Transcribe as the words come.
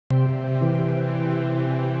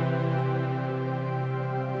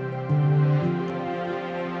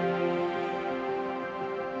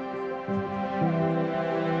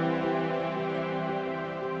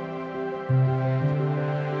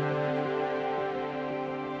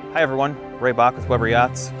Hi everyone, Ray Bock with Weber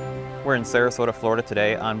Yachts. We're in Sarasota, Florida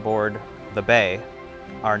today on board the Bay,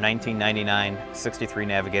 our 1999 63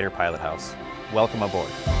 Navigator Pilothouse. Welcome aboard.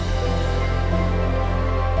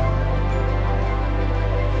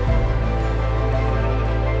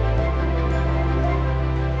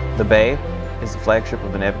 The Bay is the flagship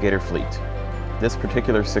of the Navigator fleet. This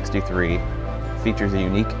particular 63 features a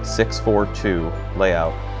unique 642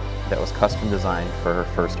 layout that was custom designed for her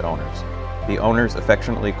first owners. The owners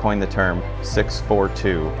affectionately coined the term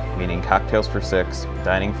 642, meaning cocktails for 6,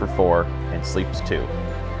 dining for 4, and sleeps 2.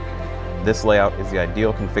 This layout is the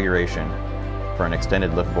ideal configuration for an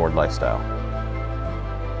extended liftboard lifestyle.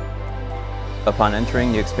 Upon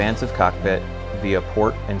entering the expansive cockpit via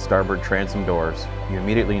port and starboard transom doors, you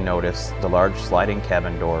immediately notice the large sliding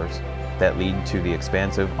cabin doors that lead to the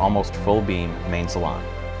expansive, almost full beam main salon.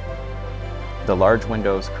 The large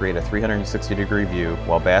windows create a 360-degree view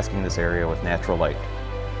while basking this area with natural light.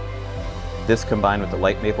 This, combined with the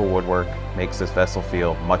light maple woodwork, makes this vessel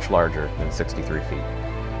feel much larger than 63 feet.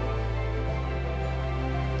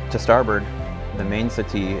 To starboard, the main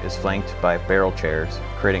settee is flanked by barrel chairs,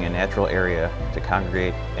 creating a natural area to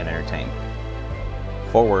congregate and entertain.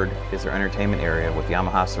 Forward is their entertainment area with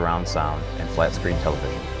Yamaha surround sound and flat-screen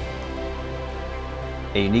television.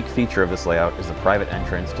 A unique feature of this layout is the private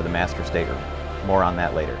entrance to the master stateroom. More on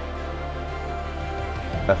that later.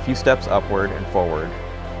 A few steps upward and forward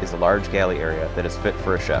is a large galley area that is fit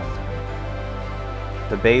for a chef.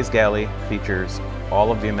 The Bay's galley features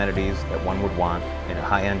all of the amenities that one would want in a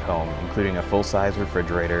high-end home, including a full-size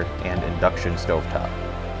refrigerator and induction stovetop.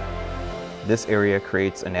 This area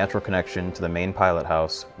creates a natural connection to the main pilot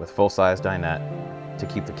house with full-size dinette to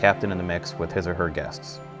keep the captain in the mix with his or her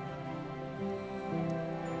guests.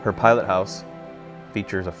 Her pilot house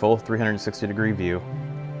features a full 360-degree view,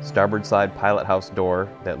 starboard side pilot house door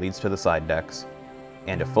that leads to the side decks,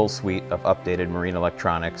 and a full suite of updated marine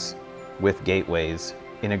electronics with gateways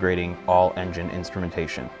integrating all engine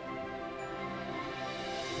instrumentation.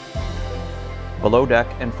 Below deck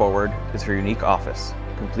and forward is her unique office,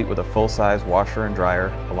 complete with a full-size washer and dryer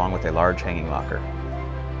along with a large hanging locker.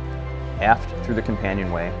 Aft through the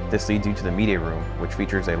companionway, this leads you to the media room, which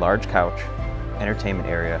features a large couch, entertainment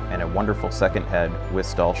area, and a wonderful second head with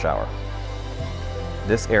stall shower.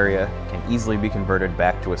 This area can easily be converted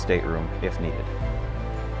back to a stateroom if needed.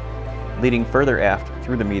 Leading further aft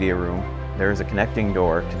through the media room, there is a connecting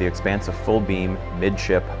door to the expansive full-beam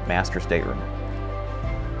midship master stateroom.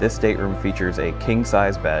 This stateroom features a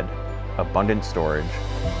king-size bed, abundant storage,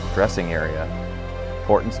 dressing area,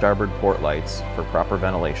 port and starboard port lights for proper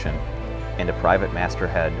ventilation, and a private master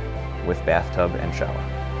head with bathtub and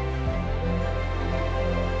shower.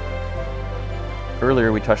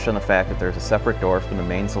 Earlier we touched on the fact that there's a separate door from the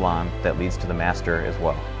main salon that leads to the master as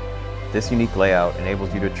well. This unique layout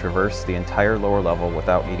enables you to traverse the entire lower level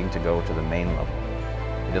without needing to go to the main level.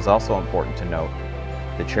 It is also important to note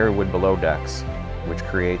the cherry wood below decks, which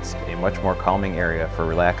creates a much more calming area for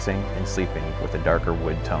relaxing and sleeping with a darker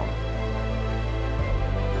wood tone.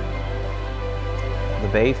 The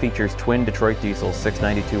Bay features twin Detroit diesel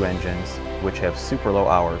 692 engines, which have super low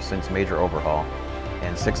hours since major overhaul,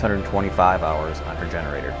 and 625 hours on her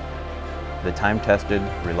generator. The time-tested,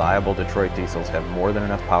 reliable Detroit diesels have more than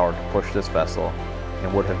enough power to push this vessel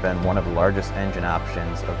and would have been one of the largest engine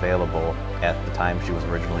options available at the time she was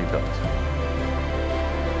originally built.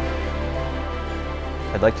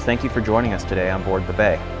 I'd like to thank you for joining us today on board the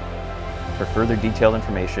Bay. For further detailed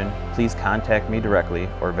information, please contact me directly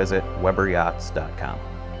or visit weberyachts.com.